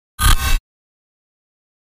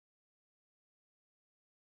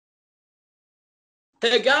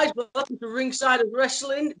Hey guys, welcome to Ringside of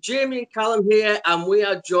Wrestling. Jamie and Callum here, and we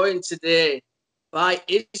are joined today by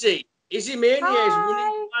Izzy. Izzy Mania is running Hi,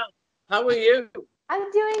 wild. How are you?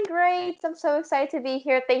 I'm doing great. I'm so excited to be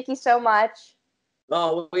here. Thank you so much.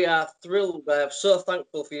 Oh, we are thrilled. So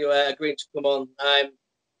thankful for you agreeing to come on.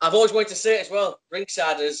 I've always wanted to say it as well.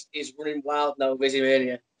 Ringside is running wild now with Izzy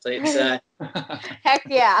Mania. So it's Heck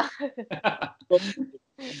yeah.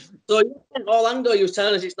 so yeah, in Orlando. You were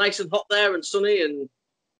telling us it's nice and hot there and sunny and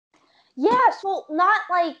Yeah, so not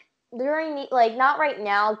like during the not right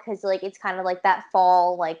now because like it's kind of like that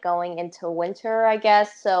fall like going into winter, I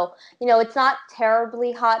guess. So, it's not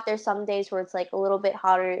terribly hot. There's some days where it's like a little bit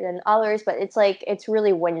hotter than others, but it's like it's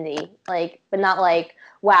really windy, like but not like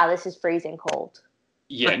wow, this is freezing cold.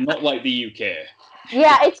 Yeah, not like the UK.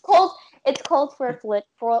 Yeah, it's cold for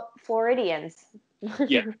Floridians.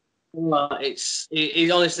 Yeah. It's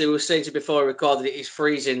honestly, we were saying to you before I recorded it, it's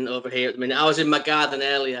freezing over here at the minute. I was in my garden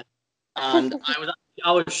earlier and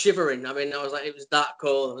I was shivering. I mean, I was like, it was that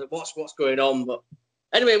cold. I was like, what's going on? But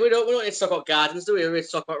anyway, we don't need to talk about gardens, do we? We need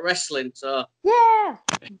to talk about wrestling. So Yeah.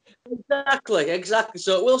 exactly.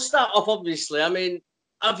 So we'll start off. Obviously, I mean,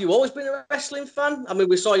 have you always been a wrestling fan? I mean,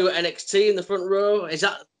 we saw you at NXT in the front row. Was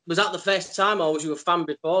that the first time, or was you a fan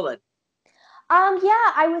before then?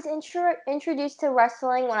 Yeah, I was introduced to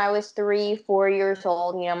wrestling when I was 4 years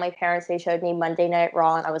old. My parents, they showed me Monday Night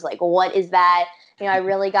Raw, and I was like, what is that? I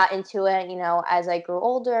really got into it, as I grew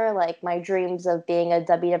older, like my dreams of being a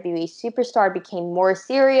WWE superstar became more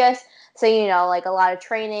serious. So, like a lot of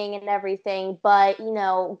training and everything. But,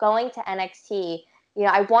 going to NXT,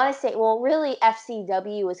 I want to say, well, really,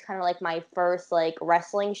 FCW was kind of like my first like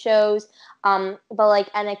wrestling shows. But like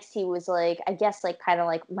NXT was like I guess like kind of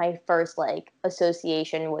like my first like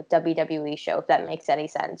association with WWE show, if that makes any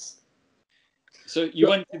sense. So you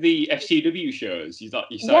went to the FCW shows. You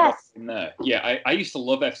started off Yes. in there. Yeah, I used to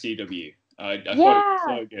love FCW. I thought it was Yeah.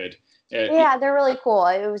 so good. Yeah, they're really cool.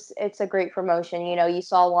 It's a great promotion. You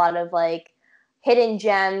saw a lot of like hidden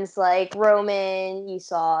gems like Roman, you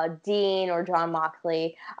saw Dean or John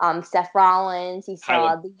Moxley, Seth Rollins, you saw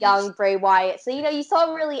Tyler the Breeze. young Bray Wyatt. So you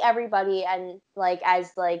saw really everybody, and like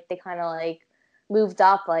as like they kind of like moved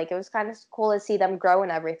up, like it was kind of cool to see them grow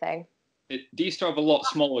and everything. They used to have a lot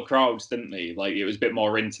smaller crowds, didn't they? Like it was a bit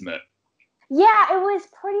more intimate. Yeah, it was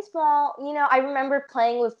pretty small. I remember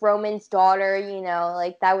playing with Roman's daughter,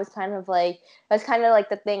 like that was kind of like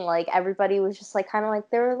the thing. Like everybody was just like kind of like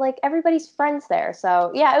they were like everybody's friends there.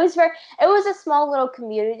 So yeah, it was a small little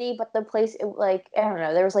community, but the place like I don't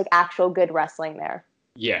know, there was like actual good wrestling there.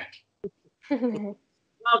 Yeah. I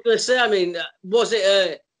was going to say, I mean, was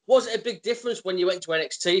it a big difference when you went to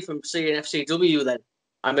NXT from seeing FCW then?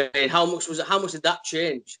 I mean, how much was it? How much did that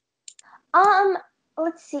change? Um,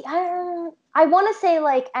 let's see. I want to say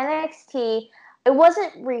like NXT. It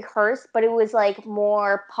wasn't rehearsed, but it was like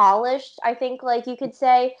more polished. I think like you could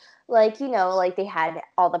say like like they had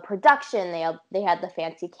all the production. They had the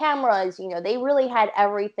fancy cameras. They really had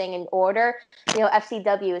everything in order.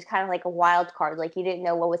 FCW is kind of like a wild card. Like you didn't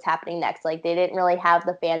know what was happening next. Like they didn't really have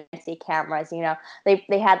the fancy cameras.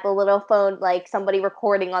 They had the little phone like somebody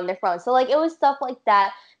recording on their phone. So like it was stuff like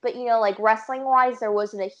that, but like wrestling wise, there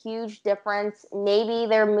wasn't a huge difference. Maybe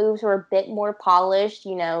their moves were a bit more polished,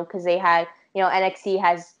 because they had, NXT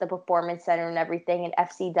has the performance center and everything, and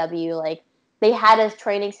FCW like they had a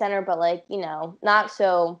training center, but like not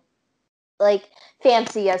so like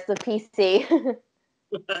fancy as the PC.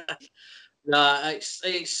 No,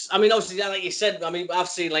 it's. I mean, obviously, like you said, I mean, I've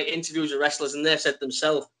seen like interviews with wrestlers, and they've said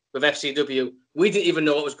themselves with FCW, we didn't even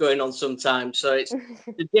know what was going on sometimes. So it's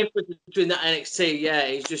the difference between that NXT, yeah,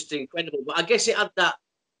 is just incredible. But I guess it had that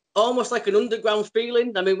almost like an underground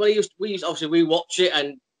feeling. I mean, we used obviously we watch it,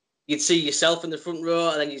 and you'd see yourself in the front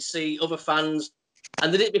row, and then you'd see other fans,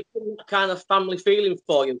 and did it become a kind of family feeling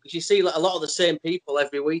for you because you see like a lot of the same people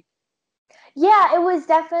every week. Yeah, it was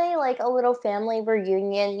definitely like a little family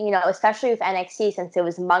reunion, especially with NXT since it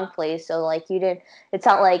was monthly. So like you did, it's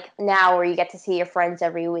not like now where you get to see your friends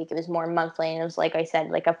every week. It was more monthly, and it was like I said,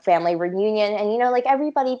 like a family reunion. And like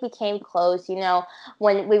everybody became close.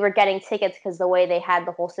 When we were getting tickets, because the way they had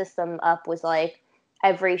the whole system up was like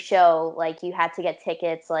every show, like you had to get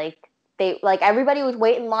tickets. Like they like everybody would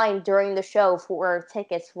wait in line during the show for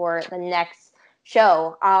tickets for the next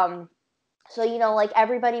show. So like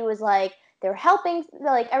everybody was like they're helping,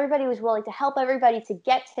 like everybody was willing to help everybody to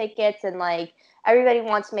get tickets, and like everybody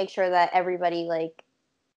wants to make sure that everybody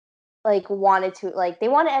like wanted to like they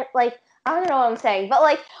wanted like I don't know what I'm saying, but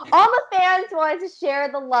like all the fans wanted to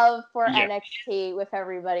share the love for Yeah. NXT with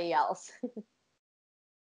everybody else.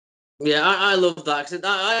 Yeah, I love that. 'Cause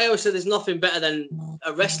I always say there's nothing better than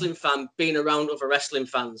a wrestling fan being around other wrestling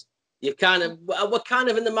fans. You kind of we're kind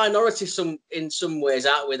of in the minority in some ways,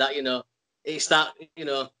 aren't we? That it's that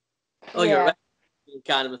oh you're a Yeah. wrestling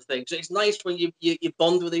kind of a thing. So it's nice when you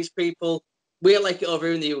bond with these people. We're like it over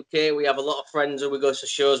here in the UK. We have a lot of friends who we go to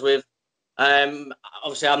shows with.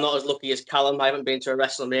 Obviously, I'm not as lucky as Callum. I haven't been to a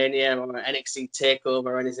WrestleMania or an NXT Takeover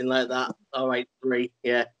or anything like that. All right, 3,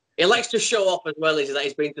 yeah. He likes to show off as well. Is that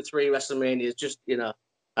he's been to 3 WrestleManias? Just and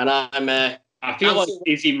I feel like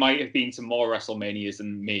absolutely. Izzy might have been to more WrestleManias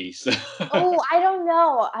than me. So. Oh, I don't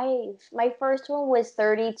know. My first one was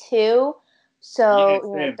 32. Yeah, So,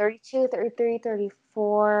 same. 32, 33,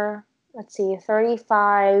 34. Let's see.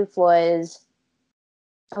 35 was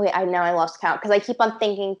Oh wait, I lost count because I keep on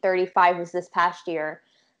thinking 35 was this past year.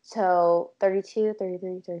 So 32,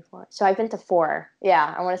 33, 34. So I've been to 4.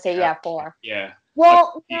 Yeah, I want to say 4. Yeah.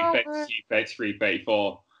 Well, no, 32, 33,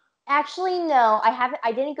 34. actually no, I haven't.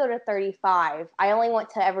 I didn't go to 35. I only went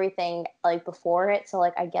to everything like before it, so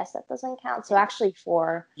like I guess that doesn't count. So actually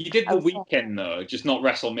 4. You did I the was weekend though, just not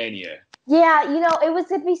WrestleMania. Yeah, it was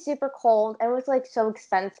gonna be super cold. It was like so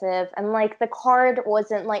expensive, and like the card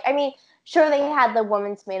wasn't like. I mean, sure they had the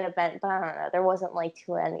women's main event, but I don't know. There wasn't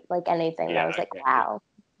anything that Yeah, was like okay. wow.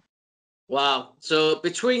 Wow. So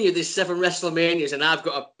between you, there's 7 WrestleManias, and I've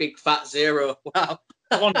got a big fat 0. Wow.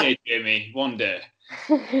 One day, Jamie, one day.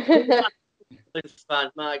 Fan,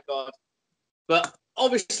 my God. But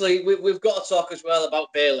obviously, we've got to talk as well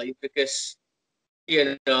about Bayley because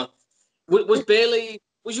was Bayley.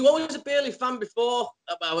 Was you always a Bayley fan before?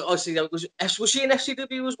 Obviously, was she in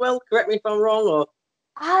FCW as well? Correct me if I'm wrong. Or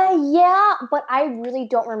Yeah, but I really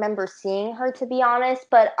don't remember seeing her to be honest.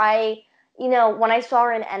 But when I saw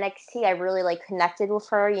her in NXT, I really like connected with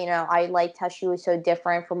her. I liked how she was so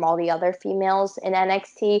different from all the other females in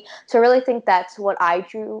NXT. So I really think that's what I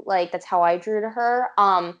drew. Like that's how I drew to her.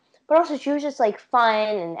 But also she was just like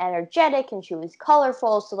fun and energetic, and she was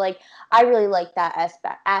colorful. So like I really like that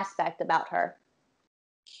aspect about her.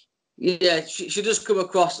 yeah, she does come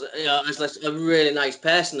across as like a really nice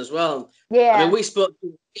person as well. I mean, Yeah. we spoke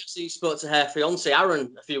to her fiance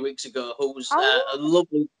Aaron a few weeks ago, who's a Oh.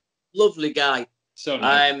 lovely, lovely guy. So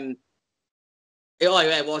nice. Oh,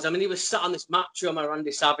 yeah, it was. I mean, he was sat on this match on my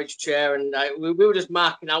Randy Savage chair, and we were just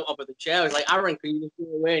marking out over the chair. I was like, Aaron, can you just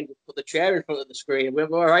go away and just put the chair in front of the screen? We're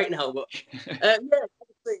all right now. But yeah,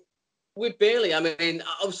 obviously, with Bayley, I mean,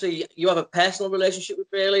 obviously, you have a personal relationship with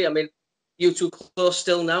Bayley. I mean, you two close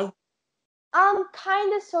still now?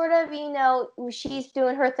 Kind of, sort of, she's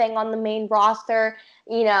doing her thing on the main roster,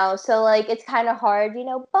 so like it's kind of hard,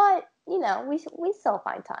 but we still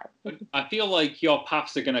find time. I feel like your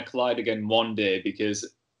paths are going to collide again one day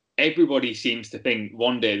because everybody seems to think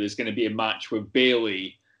one day there's going to be a match with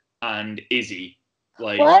Bayley and Izzy.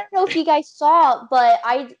 Like, Well, I don't know if you guys saw, but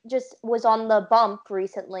I just was on the bump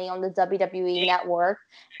recently on the WWE network,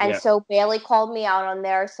 and yeah, so Bayley called me out on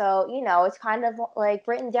there, so it's kind of like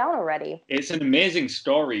written down already. it's an amazing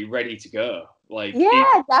story ready to go. Like,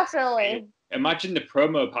 Yeah, definitely. imagine the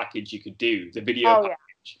promo package you could do, the video Oh package,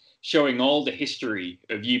 yeah. showing all the history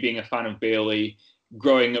of you being a fan of Bayley,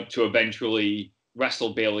 growing up to eventually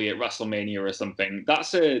wrestle Bayley at WrestleMania or something.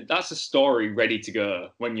 That's a story ready to go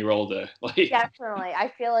when you're older. Like, Definitely.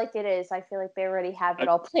 I feel like it is. I feel like they already have it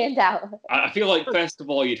all planned out. I feel like first of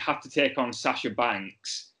all you'd have to take on Sasha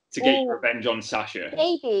Banks to get your Ooh, revenge on Sasha.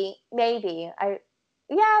 maybe.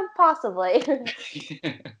 Yeah, possibly.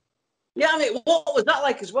 Yeah, I mean, what was that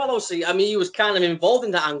like as well? Obviously, I mean, you was kind of involved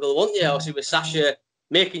in that angle, weren't you? Obviously, with Sasha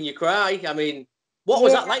making you cry. I mean, what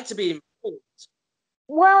was Yeah. that like to be involved?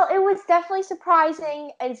 Well, it was definitely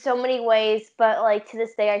surprising in so many ways, but like to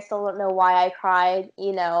this day, I still don't know why I cried.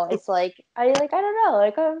 It's like I don't know.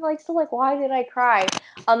 Like I'm like still like why did I cry?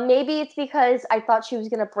 Maybe it's because I thought she was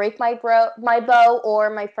gonna break my bow, or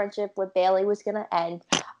my friendship with Bayley was gonna end.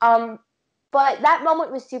 Um, but that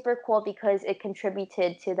moment was super cool because it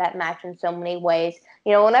contributed to that match in so many ways.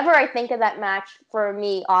 Whenever I think of that match, for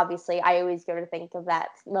me, obviously, I always go to think of that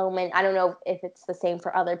moment. I don't know if it's the same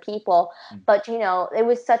for other people, but it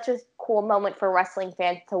was such a cool moment for wrestling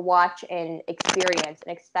fans to watch and experience,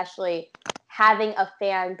 and especially having a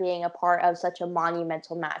fan being a part of such a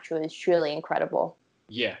monumental match was truly incredible.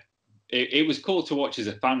 Yeah. It was cool to watch as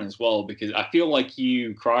a fan as well because I feel like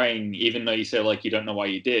you crying, even though you say like you don't know why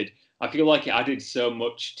you did, I feel like it added so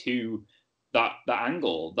much to that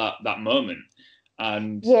angle, that moment.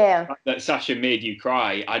 And Yeah. that Sasha made you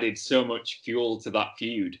cry added so much fuel to that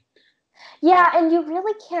feud. Yeah, and you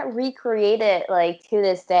really can't recreate it like to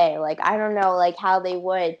this day. Like I don't know like how they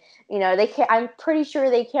would. You know, they can't I'm pretty sure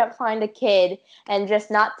they can't find a kid and just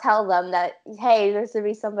not tell them that hey, there's gonna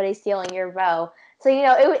be somebody stealing your bow. So, you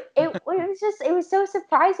know, it was so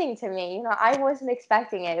surprising to me. You know, I wasn't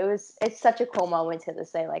expecting it. It's such a cool moment to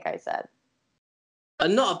this day, like I said.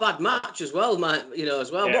 And not a bad match as well, man. You know,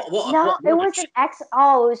 as well. Yeah. No, What it was match?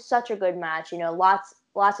 oh, it was such a good match. You know, lots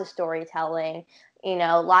of storytelling. You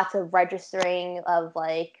know, lots of registering of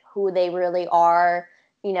like who they really are.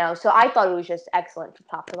 You know, so I thought it was just excellent from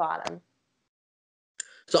top to bottom.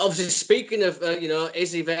 So obviously, speaking of you know,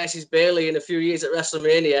 Izzy versus Bailey in a few years at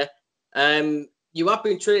WrestleMania, you have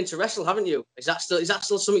been training to wrestle, haven't you? Is that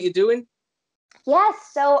still something you're doing? Yes.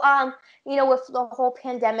 So, you know, with the whole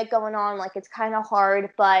pandemic going on, like it's kind of hard,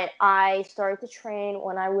 but I started to train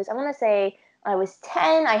when I want to say I was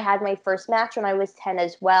 10. I had my first match when I was 10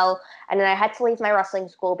 as well. And then I had to leave my wrestling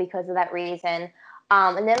school because of that reason.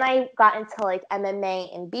 And then I got into like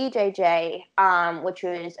MMA and BJJ, which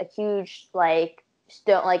was a huge like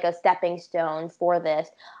a stepping stone for this.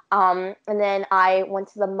 And then I went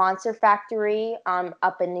to the Monster Factory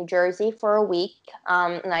up in New Jersey for a week,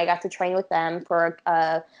 and I got to train with them for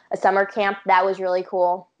a summer camp. That was really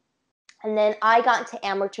cool. And then I got into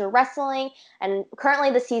amateur wrestling, and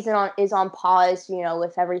currently the is on pause, you know,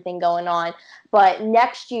 with everything going on. But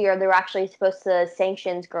next year they're actually supposed to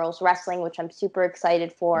sanction girls wrestling, which I'm super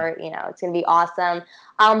excited for. You know, it's gonna be awesome.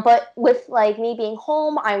 But with like me being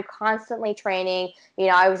home, I'm constantly training. You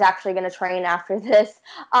know, I was actually gonna train after this.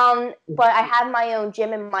 But I have my own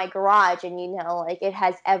gym in my garage, and you know, like it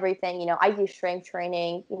has everything. You know, I do strength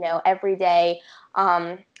training, you know, every day.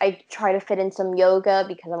 I try to fit in some yoga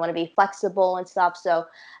because I want to be flexible and stuff. So,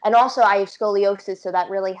 and also I have scoliosis, so that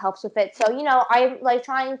really helps with it. So, you know, I'm like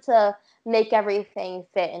trying to make everything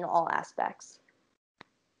fit in all aspects.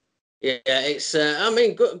 Yeah, it's. I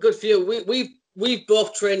mean, good for you. We've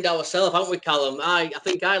both trained ourselves, haven't we, Callum? I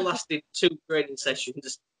think I lasted 2 training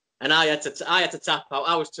sessions, and I had to tap out.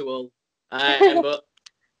 I was too old. But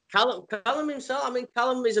Callum himself. I mean,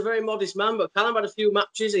 Callum is a very modest man, but Callum had a few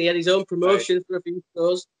matches, and he had his own promotion for a few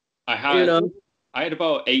shows. I You had know. I had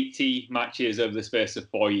about 80 matches over the space of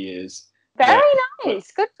 4 years. Very But,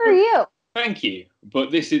 nice. Good for you. thank you.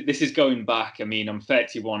 But this is going back. I mean, I'm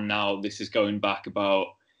 31 now. This is going back about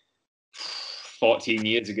 14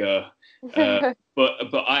 years ago. But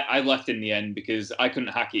I left in the end because I couldn't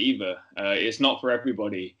hack it either. It's not for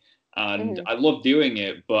everybody. And Mhm. I loved doing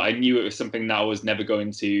it, but I knew it was something that I was never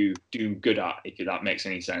going to do good at, if that makes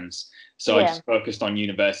any sense. So I Yeah. just focused on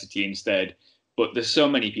university instead. But there's so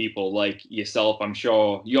many people like yourself. I'm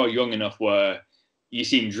sure you're young enough where you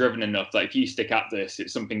seem driven enough that if you stick at this,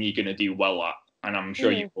 it's something you're going to do well at. And I'm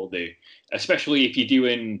sure you Mhm. will do, especially if you're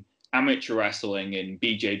doing amateur wrestling and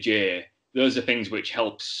BJJ. Those are things which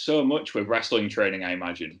help so much with wrestling training, I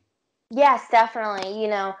imagine. Yes, definitely. You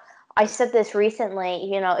know, I said this recently,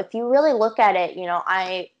 you know, if you really look at it, you know,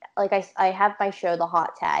 I have my show, The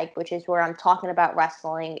Hot Tag, which is where I'm talking about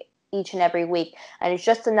wrestling each and every week. And it's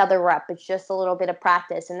just another rep. It's just a little bit of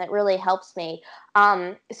practice, and it really helps me.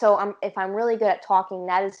 So if I'm really good at talking,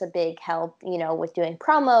 that is a big help, you know, with doing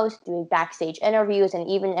promos, doing backstage interviews, and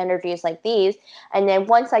even interviews like these. And then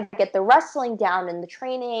once I get the wrestling down and the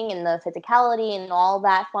training and the physicality and all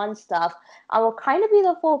that fun stuff, I will kind of be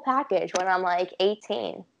the full package when I'm like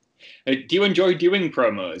 18. Do you enjoy doing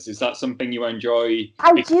promos? Is that something you enjoy?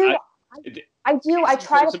 I Because do. I do. it I seems like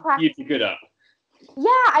try to something practice. you'd be good at.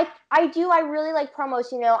 Yeah, I do. I really like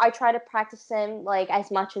promos. You know, I try to practice them like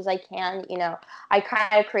as much as I can. You know, I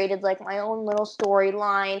kind of created like my own little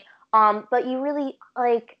storyline. But you really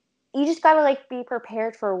like you just gotta like be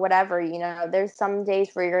prepared for whatever. You know, there's some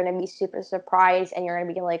days where you're gonna be super surprised and you're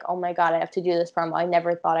gonna be like, oh my god, I have to do this promo. I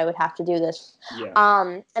never thought I would have to do this. Yeah.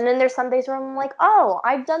 And then there's some days where I'm like, oh,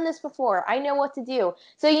 I've done this before. I know what to do.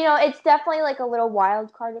 So you know, it's definitely like a little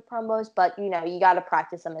wild card of promos, but you know, you gotta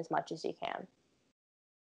practice them as much as you can.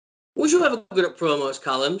 Was you ever good at promos,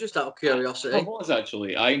 Callum? Just out of I curiosity. was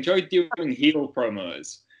actually. I enjoyed doing heel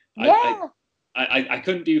promos. I, Yeah. I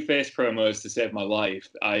couldn't do face promos to save my life.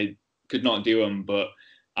 I could not do them, but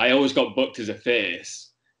I always got booked as a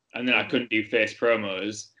face, and then I Mhm. couldn't do face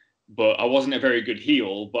promos. But I wasn't a very good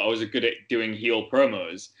heel, but I was good at doing heel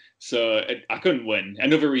promos, so I couldn't win.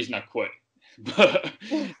 Another reason I quit. But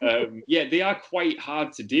yeah, they are quite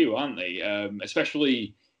hard to do, aren't they?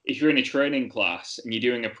 Especially if you're in a training class and you're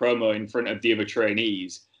doing a promo in front of the other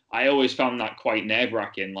trainees. I always found that quite nerve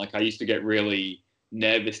wracking. Like I used to get really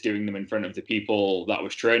nervous doing them in front of the people that I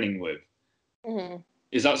was training with. Mhm.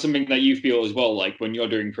 Is that something that you feel as well? Like when you're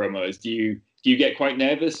doing promos, do you get quite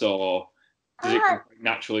nervous or? does it come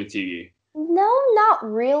naturally to you? No, not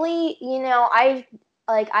really.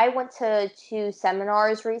 I went to 2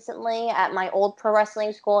 seminars recently at my old pro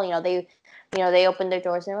wrestling school. They opened their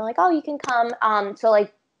doors and they were like, "Oh, you can come." So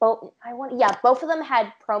like both of them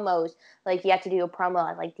had promos. Like you had to do a promo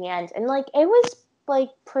at like the end, and like it was like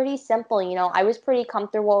pretty simple. I was pretty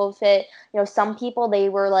comfortable with it. Some people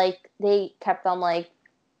they kept on like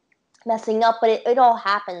messing up, but it all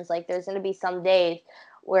happens. Like there's gonna be some days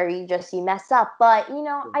where you mess up, but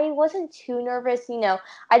I wasn't too nervous.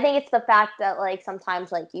 I think it's the fact that like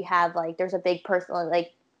sometimes like you have like there's a big person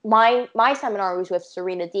like my seminar was with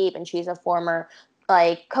Serena Deeb, and she's a former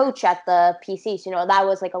like coach at the PC. So that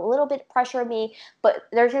was like a little bit pressure on me, but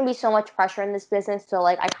there's gonna be so much pressure in this business, so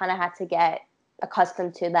like I kind of had to get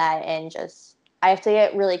accustomed to that, and just I have to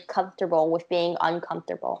get really comfortable with being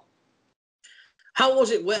uncomfortable. How was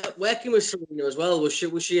it working with Serena as well? Was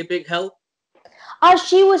she a big help?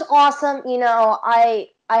 She was awesome. I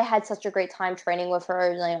had such a great time training with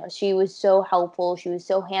her. She was so helpful. She was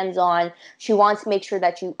so hands-on. She wants to make sure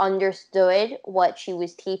that you understood what she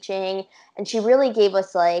was teaching, and she really gave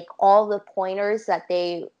us like all the pointers that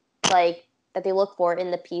they look for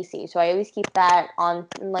in the PC. So I always keep that on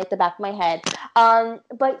in, like the back of my head.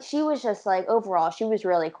 But she was just like overall, she was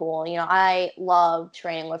really cool. I loved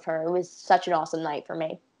training with her. It was such an awesome night for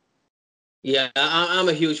me. Yeah, I'm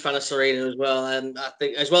a huge fan of Serena as well, and I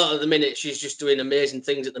think as well at the minute she's just doing amazing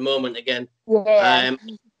things at the moment again. Yeah.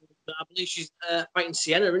 I believe she's fighting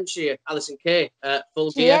Sienna, isn't she? Alison Kay, Full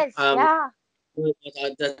She Gear. is, yeah.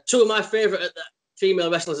 Two of my favourite female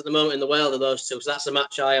wrestlers at the moment in the world are those two, so that's a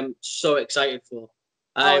match I am so excited for.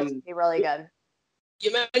 It's going to be really good.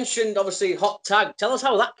 You mentioned obviously Hot Tag. Tell us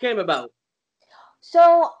how that came about.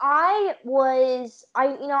 So I was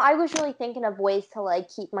really thinking of ways to like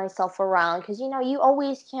keep myself around, because you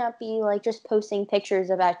always can't be like just posting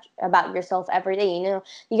pictures about yourself every day.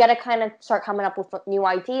 You got to kind of start coming up with new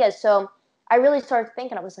ideas. So I really started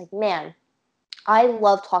thinking. I was like, man, I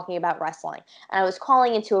love talking about wrestling, and I was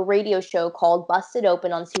calling into a radio show called Busted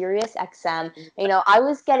Open on Sirius XM. I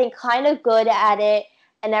was getting kind of good at it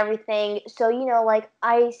and everything. So, like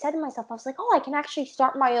I said to myself, I was like, oh, I can actually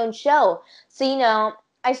start my own show. So,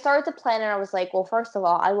 I started to plan, and I was like, well, first of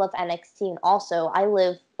all, I love NXT, and also I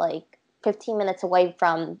live like 15 minutes away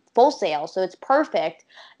from Full Sail, so it's perfect.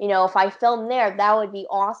 If I film there, that would be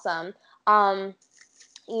awesome.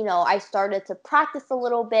 I started to practice a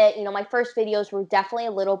little bit. My first videos were definitely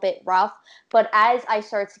a little bit rough, but as I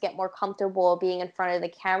started to get more comfortable being in front of the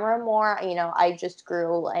camera more, I just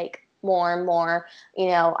grew like more and more.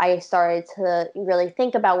 I started to really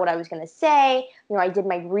think about what I was going to say. I did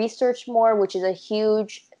my research more, which is a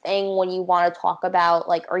huge thing when you want to talk about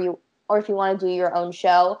like, or if you want to do your own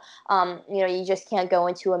show. You just can't go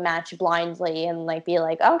into a match blindly and like be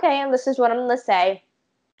like, okay, and this is what I'm going to say.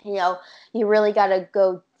 You really got to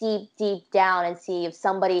go deep down and see if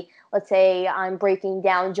somebody, let's say I'm breaking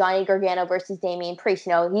down Johnny Gargano versus Damian Priest,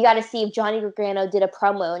 you got to see if Johnny Gargano did a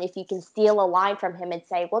promo, and if you can steal a line from him and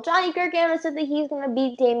say, well, Johnny Gargano said that he's going to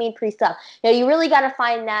beat Damian Priest up. You really got to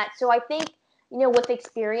find that. So I think, with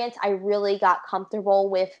experience, I really got comfortable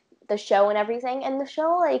with the show and everything. And the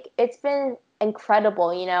show, like, it's been incredible,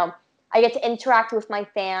 I get to interact with my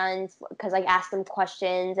fans because I ask them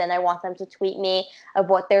questions and I want them to tweet me of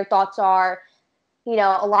what their thoughts are.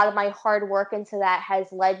 A lot of my hard work into that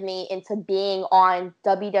has led me into being on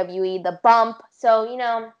WWE The Bump. So,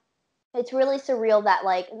 it's really surreal that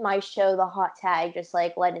like my show, The Hot Tag, just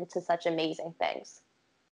like led into such amazing things.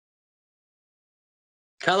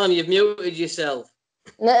 Callum, you've muted yourself.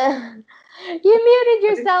 You muted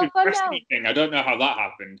yourself. Oh no! I don't know how that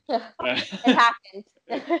happened. It happened.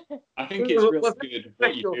 I think it's really good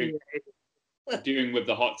what you're doing with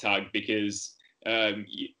the Hot Tag, because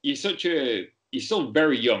you're still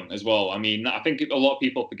very young as well. I mean, I think a lot of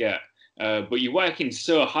people forget, but you're working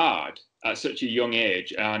so hard at such a young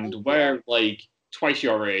age, and we're like twice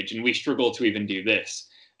your age, and we struggle to even do this.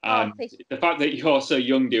 And the fact that you're so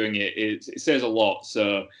young doing it says a lot.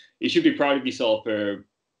 So you should be proud of yourself for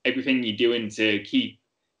everything you're doing to keep,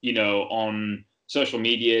 on social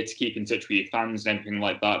media, to keep in touch with your fans and everything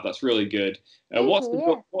like that. That's really good. What's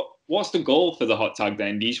the goal for the Hot Tag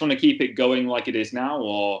then? Do you just want to keep it going like it is now,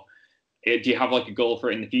 or do you have like a goal for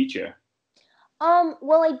it in the future?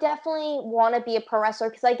 Well, I definitely want to be a pro wrestler,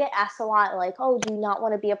 because I get asked a lot, like, oh, do you not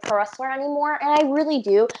want to be a pro wrestler anymore? And I really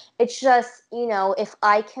do. It's just, if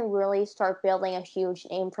I can really start building a huge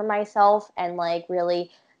name for myself and like really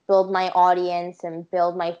build my audience and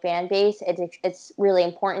build my fan base, it's really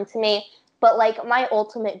important to me. But like my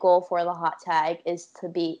ultimate goal for the hot tag is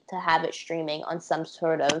to have it streaming on some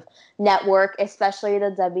sort of network, especially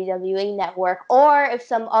the WWE network, or if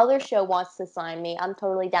some other show wants to sign me, I'm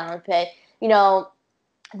totally down with it. You know,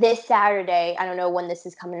 this Saturday, I don't know when this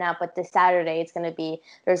is coming out, but this Saturday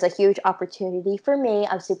there's a huge opportunity for me.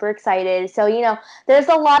 I'm super excited. So, you know, there's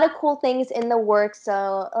a lot of cool things in the works.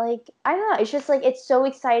 So, like, I don't know. It's just like, it's so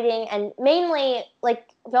exciting. And mainly, like,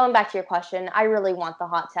 going back to your question, I really want the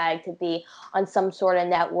hot tag to be on some sort of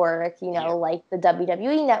network, you know, like the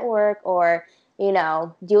WWE network, or, you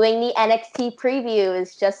know, doing the NXT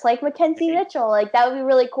previews, just like Mackenzie Mitchell. Like, that would be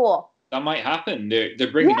really cool. That might happen.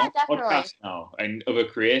 They're bringing on podcasts now and other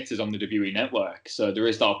creators on the WWE network, so there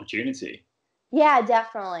is the opportunity. Yeah,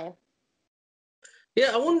 definitely.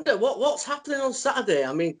 Yeah, I wonder what's happening on Saturday.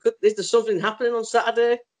 I mean, is there something happening on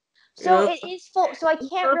Saturday? So it is full. So I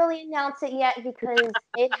can't really announce it yet because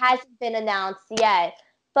it hasn't been announced yet.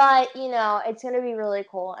 But, you know, it's going to be really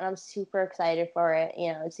cool, and I'm super excited for it.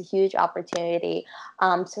 You know, it's a huge opportunity.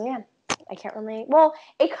 So, yeah, I can't really. Well,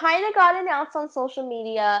 it kind of got announced on social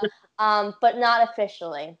media, but not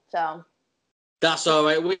officially. So that's all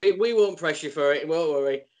right. We won't press you for it. Won't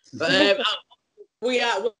worry. But we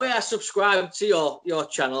are subscribed to your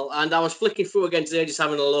channel, and I was flicking through again today, just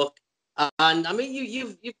having a look. And I mean,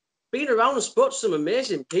 you've been around and spoke to some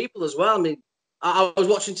amazing people as well. I mean, I was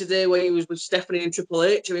watching today where he was with Stephanie and Triple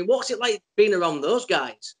H. I mean, what's it like being around those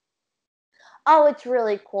guys? Oh, it's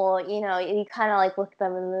really cool. You know, you kind of like look at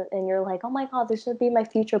them and you're like, oh my God, this should be my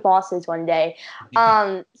future bosses one day.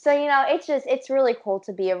 So, you know, it's really cool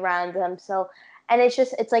to be around them. So, and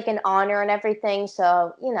it's like an honor and everything.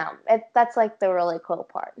 So, you know, that's like the really cool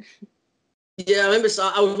part. Yeah, I remember.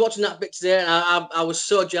 I was watching that bit today, and I was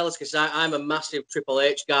so jealous because I'm a massive Triple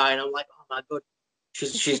H guy, and I'm like, oh my God,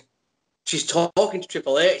 she's talking to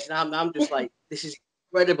Triple H, and I'm just like, this is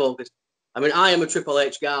incredible because I mean, I am a Triple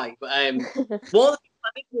H guy, but one of the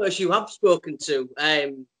people you have spoken to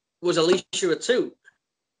was Alicia Atout.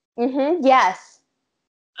 Yes.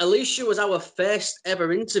 Alicia was our first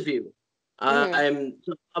ever interview. I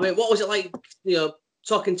mean, what was it like, you know,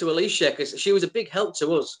 talking to Alicia? Because she was a big help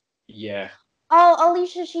to us. Yeah. Oh,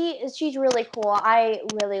 Alicia, she's really cool. I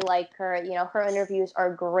really like her. You know, her interviews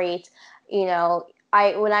are great. You know,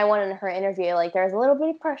 when I went on her interview, like there was a little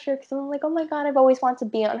bit of pressure because I'm like, oh my God, I've always wanted to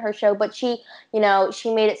be on her show. But she, you know,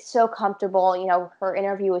 she made it so comfortable. You know, her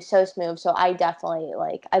interview was so smooth. So I definitely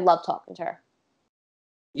I love talking to her.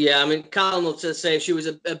 Yeah, I mean, Callum will to say she was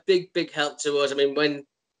a big help to us. I mean, when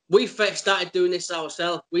we first started doing this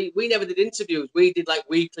ourselves, we never did interviews. We did like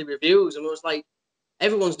weekly reviews, and it was like,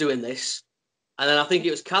 everyone's doing this. And then I think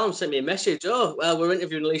it was Callum sent me a message. Oh, well, we're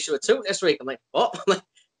interviewing Alicia Atout this week. I'm like, what?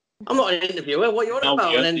 I'm not an interviewer. What are you on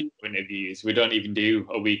about? We only do interviews. We don't even do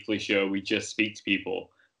a weekly show. We just speak to people.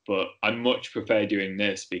 But I much prefer doing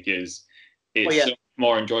this because it's so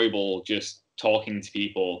more enjoyable just talking to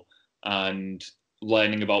people and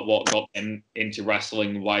learning about what got them into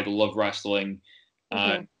wrestling, why they love wrestling.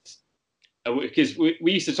 And because we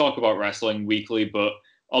used to talk about wrestling weekly, but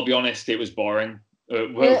I'll be honest, it was boring.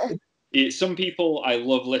 Some people I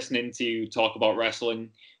love listening to talk about wrestling,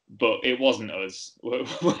 but it wasn't us.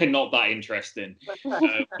 We're not that interesting.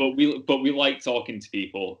 But we like talking to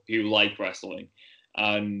people who like wrestling,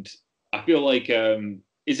 and I feel like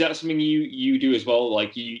is that something you do as well?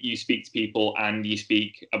 Like you speak to people and you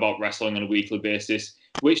speak about wrestling on a weekly basis.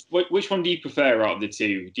 Which one do you prefer out of the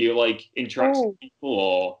two? Do you like interacting with people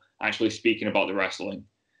or actually speaking about the wrestling?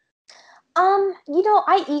 You know,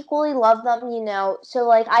 I equally love them, you know. So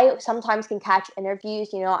like I sometimes can catch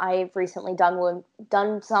interviews, you know. I've recently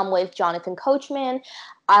done some with Jonathan Coachman,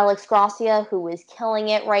 Alex Gracia, who is killing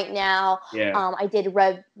it right now. Yeah. I did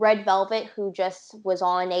Red Velvet, who just was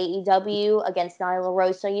on AEW against Nyla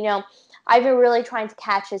Rose. So, you know, I've been really trying to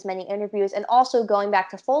catch as many interviews, and also going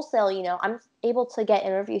back to Full Sail, you know, I'm able to get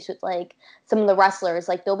interviews with like some of the wrestlers.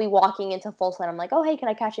 Like they'll be walking into Full Sail, and I'm like, oh hey, can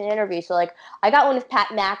I catch an interview? So like I got one with Pat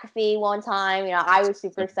McAfee one time. You know, I was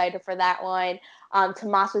super excited for that one.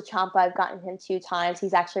 Tommaso Ciampa, I've gotten him 2 times.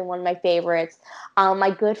 He's actually one of my favorites.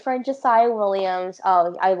 My good friend Josiah Williams.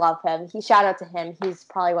 Oh, I love him. Shout out to him. He's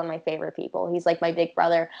probably one of my favorite people. He's like my big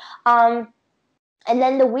brother. And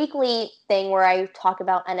then the weekly thing where I talk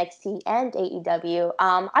about NXT and AEW,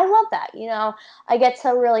 I love that. You know, I get to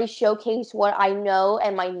really showcase what I know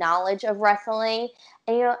and my knowledge of wrestling.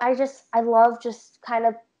 And, you know, I love just kind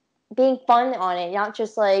of being fun on it, not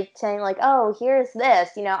just like saying like, oh, here's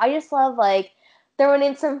this. You know, I just love like throwing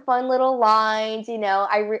in some fun little lines. You know,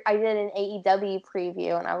 I did an AEW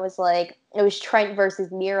preview, and I was like, it was Trent versus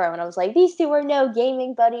Miro, and I was like, these two are no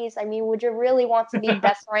gaming buddies. I mean, would you really want to be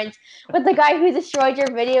best friends with the guy who destroyed your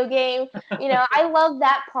video game? You know, I love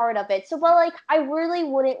that part of it. So, but like, I really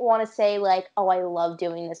wouldn't want to say like, oh, I love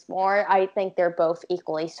doing this more. I think they're both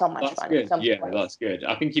equally so much That's fun. good. In some Yeah, ways. that's good.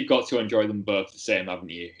 I think you've got to enjoy them both the same, haven't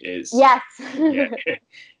you? Yes. Yeah.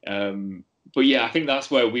 But yeah, I think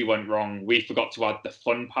that's where we went wrong. We forgot to add the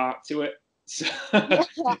fun part to it. So...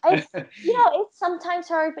 Yeah, it's sometimes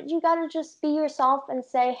hard, but you gotta just be yourself and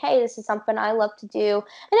say, hey, this is something I love to do. And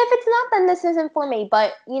if it's not, then this isn't for me.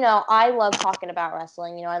 But, you know, I love talking about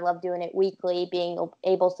wrestling. You know, I love doing it weekly, being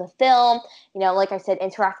able to film, you know, like I said,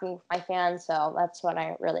 interacting with my fans. So that's what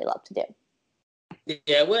I really love to do.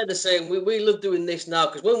 Yeah, we're the same. We love doing this now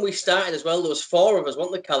because when we started as well, there was 4 of us,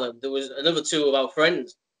 weren't there, Callum? There was another 2 of our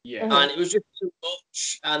friends. Yeah. And it was just too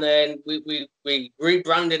much. And then we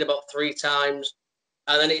rebranded about 3 times.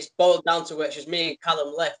 And then it's boiled down to where it's just me and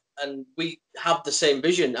Callum left. And we have the same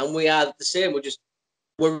vision. And we are the same.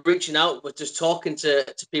 We're reaching out. We're just talking to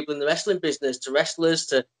people in the wrestling business, to wrestlers,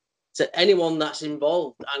 to anyone that's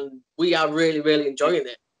involved. And we are really, really enjoying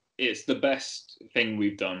it. It's the best thing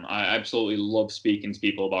we've done. I absolutely love speaking to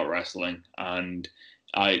people about wrestling. And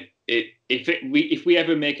if we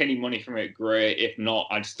ever make any money from it, great. If not,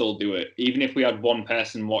 I'd still do it. Even if we had 1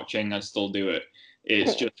 person watching, I'd still do it.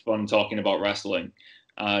 It's just fun talking about wrestling.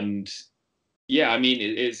 And yeah, I mean,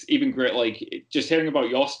 it's even great, like, just hearing about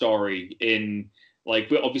your story in,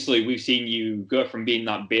 like, obviously we've seen you go from being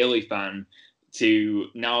that Bayley fan to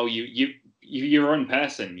now you're your own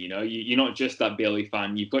person, you know, you're not just that Bayley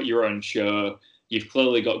fan. You've got your own show. You've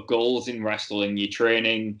clearly got goals in wrestling. You're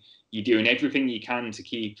training. You're doing everything you can to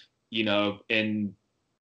keep, you know, to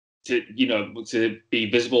be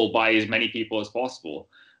visible by as many people as possible.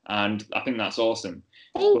 And I think that's awesome.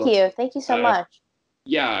 Thank you so much.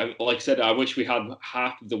 Yeah, like I said, I wish we had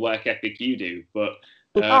half of the work ethic you do, but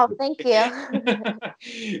thank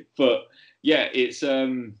you. But yeah, it's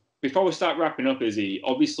before we start wrapping up, Izzy,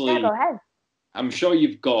 obviously, go ahead. I'm sure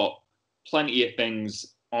you've got plenty of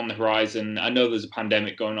things on the horizon. I know there's a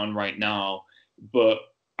pandemic going on right now, but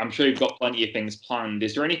I'm sure you've got plenty of things planned.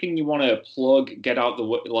 Is there anything you want to plug, get out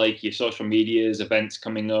like your social medias, events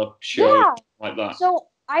coming up, shows, like that? So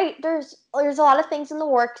there's a lot of things in the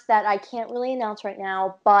works that I can't really announce right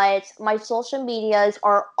now, but my social medias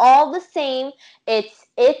are all the same. It's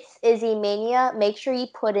Izzy Mania. Make sure you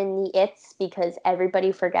put in the it's because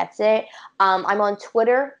everybody forgets it. I'm on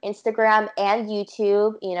Twitter, Instagram, and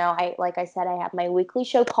YouTube. You know, like I said, I have my weekly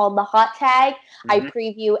show called The Hot Tag. I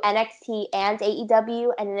preview NXT and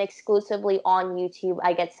AEW, and then exclusively on YouTube,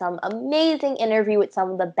 I get some amazing interview with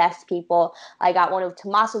some of the best people. I got one with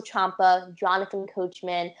Tommaso Ciampa, Jonathan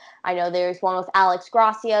Coachman. I know there's one with Alex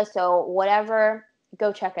Gracia, so whatever,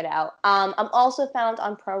 go check it out. I'm also found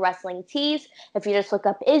on Pro Wrestling Tees. If you just look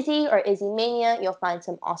up Izzy or Izzy Mania, you'll find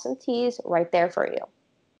some awesome tees right there for you.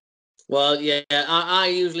 Well, yeah, I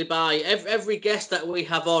usually buy every guest that we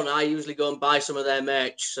have on. I usually go and buy some of their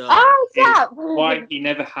merch. So why he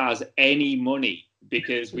never has any money,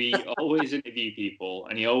 because we always interview people,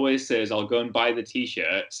 and he always says, "I'll go and buy the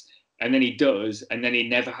t-shirts," and then he does, and then he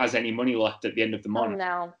never has any money left at the end of the month. Oh,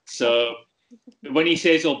 no. So when he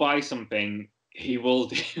says he'll buy something, he will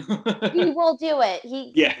do. He will do it.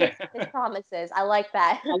 He his promises. I like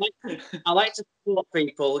that. I like to support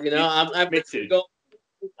people. You know, I've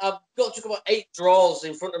got to about 8 drawers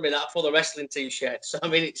in front of me that are full of wrestling t-shirts. So I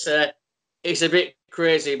mean, it's a bit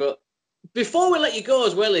crazy. But before we let you go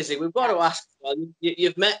as well, Izzy, we've got to ask. Well,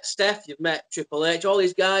 you've met Steph, you've met Triple H, all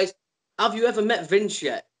these guys. Have you ever met Vince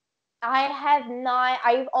yet? I have not.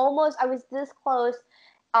 I was this close.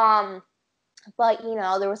 But, you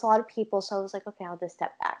know, there was a lot of people, so I was like, okay, I'll just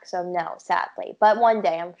step back. So, no, sadly. But one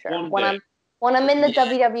day, I'm sure. When I'm in the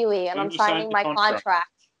WWE and I'm signing my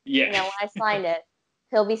contract, you know, when I signed it,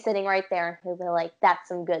 he'll be sitting right there and he'll be like, that's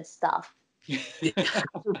some good stuff.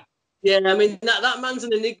 Yeah, I mean, that man's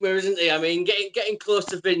an enigma, isn't he? I mean, getting close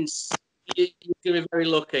to Vince, you're going to be very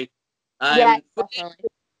lucky. Yeah, definitely.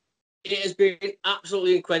 It has been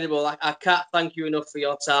absolutely incredible. I can't thank you enough for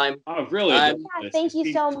your time. I've really thank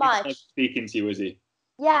you so much. Nice speaking to you, Izzy.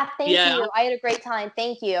 Yeah, thank you. I had a great time.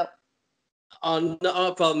 Thank you. Oh,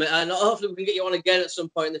 no problem. And hopefully we can get you on again at some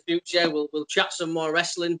point in the future. We'll chat some more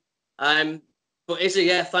wrestling. But Izzy,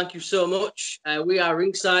 thank you so much. We are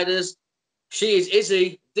Ringsiders. She is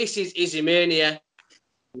Izzy. This is Izzy Mania.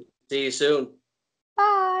 See you soon.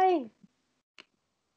 Bye.